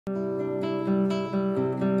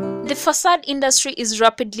The facade industry is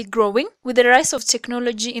rapidly growing with the rise of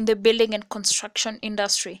technology in the building and construction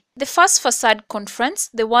industry. The first facade conference,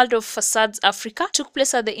 the World of Facades Africa, took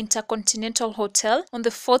place at the Intercontinental Hotel on the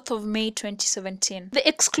 4th of May 2017. The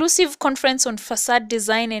exclusive conference on facade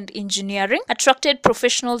design and engineering attracted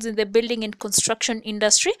professionals in the building and construction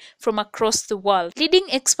industry from across the world. Leading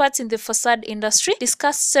experts in the facade industry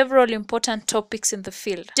discussed several important topics in the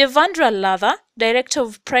field. Devendra Ladha, Director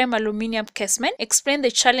of Prime Aluminum Casement, explained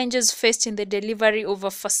the challenges faced in the delivery of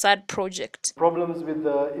a facade project. Problems with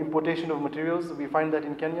the importation of materials. We find that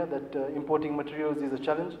in Kenya that importing materials is a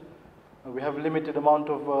challenge. We have limited amount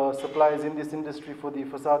of supplies in this industry for the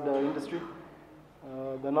facade industry.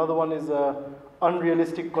 Another one is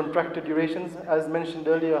unrealistic contractor durations. As mentioned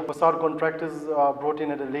earlier, facade contractors are brought in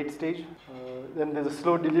at a late stage. Then there's a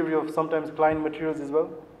slow delivery of sometimes client materials as well.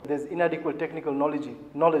 There's inadequate technical knowledge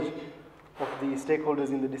of the stakeholders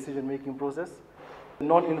in the decision-making process. The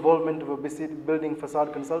non-involvement of a building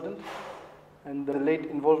facade consultant, and the late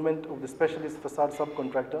involvement of the specialist facade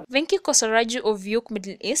subcontractor. Venky Kosaraju of Heuck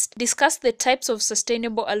Middle East discussed the types of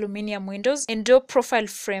sustainable aluminium windows and door profile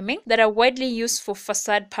framing that are widely used for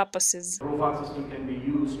facade purposes. The profile system can be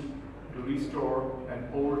used to restore an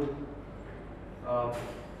old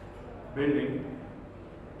building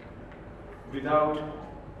without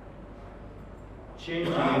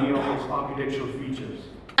changing any of its architectural features.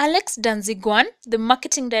 Dantziguan, the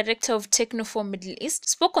marketing director of Technoform Middle East,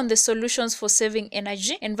 spoke on the solutions for saving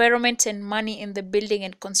energy, environment and money in the building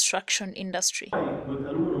and construction industry. Would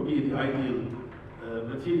aluminum be the ideal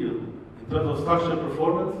material in terms of structural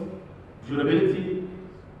performance, durability,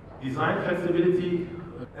 design flexibility,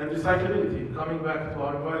 and recyclability? Coming back to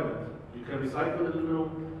our environment, you can recycle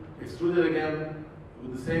aluminum, extrude it again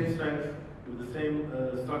with the same strength, with the same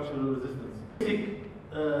structural resistance. Basic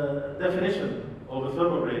definition of a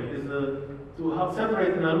thermal break is to have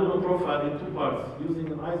separate an aluminum profile in two parts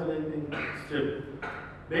using an isolating strip.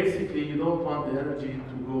 Basically, you don't want the energy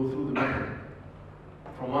to go through the metal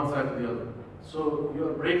from one side to the other. So you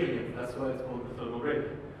are breaking it. That's why it's called the thermal break.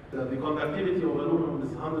 The conductivity of aluminum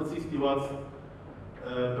is 160 watts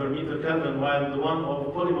per meter Kelvin, while the one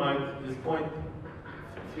of polyimide is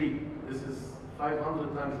 0.3. This is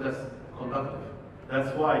 500 times less conductive.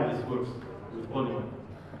 That's why this works with polyimide.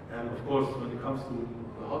 And of course, when it comes to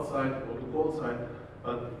the hot side or the cold side,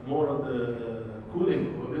 but more of the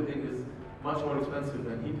cooling of a building is much more expensive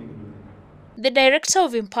than heating a building. The director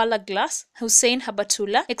of Impala Glass, Hussein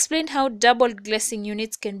Hebatullah, explained how double glazing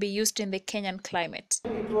units can be used in the Kenyan climate.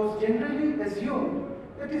 It was generally assumed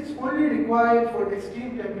that it's only required for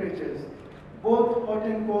extreme temperatures, both hot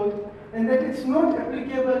and cold, and that it's not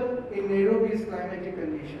applicable in Nairobi's climatic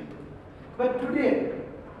condition. But today,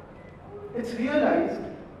 it's realized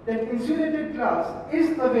that insulated glass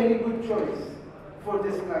is a very good choice for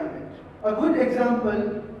this climate. A good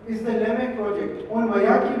example is the Leme project on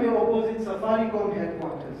Wayaki Way opposite Safaricom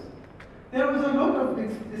headquarters. There was a lot of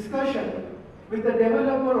discussion with the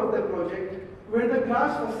developer of the project where the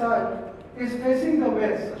glass facade is facing the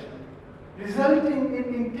west, resulting in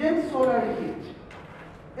intense solar heat.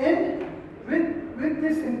 And with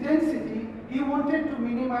this intensity, he wanted to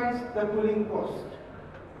minimize the cooling cost.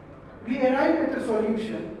 We arrived at a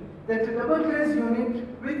solution that a double glaze unit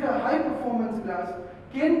with a high performance glass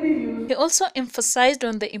can be used. He also emphasized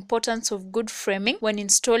on the importance of good framing when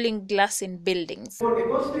installing glass in buildings. For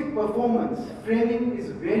acoustic performance, framing is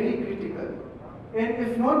very critical. And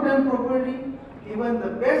if not done properly, even the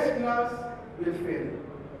best glass will fail,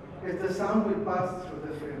 as the sound will pass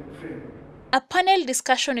through the frame. A panel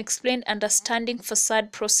discussion explained understanding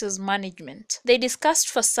facade process management. They discussed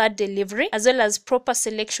facade delivery as well as proper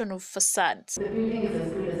selection of facades. The building is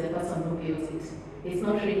as good as the person who builds it. It's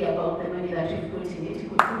not really about the money that you put in it. You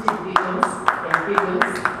could put in billions and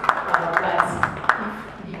billions, but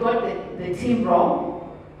if you got the team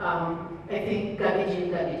wrong, I think garbage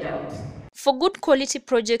in, garbage out. For good quality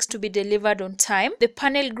projects to be delivered on time, the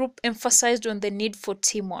panel group emphasized on the need for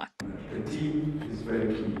teamwork. The team is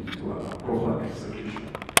very key to a proper execution.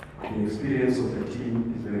 The experience of the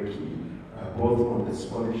team is very key, both on the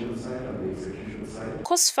supervision side and the execution side.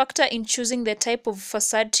 Cost factor in choosing the type of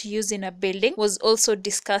facade to use in a building was also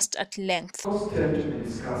discussed at length. Costs tend to be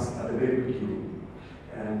discussed at the very beginning,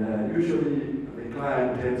 and usually the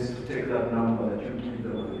client tends to take that number that you give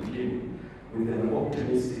them at the beginning with an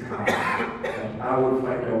optimistic eye that I will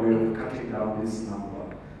find a way of cutting down this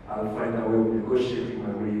number. I'll find a way of negotiating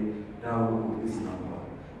my way down on this number.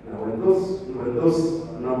 Now, when those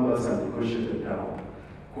numbers are negotiated down,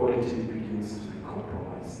 quality begins to be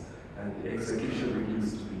compromised, and the execution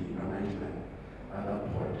begins to be a nightmare at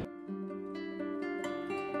that point.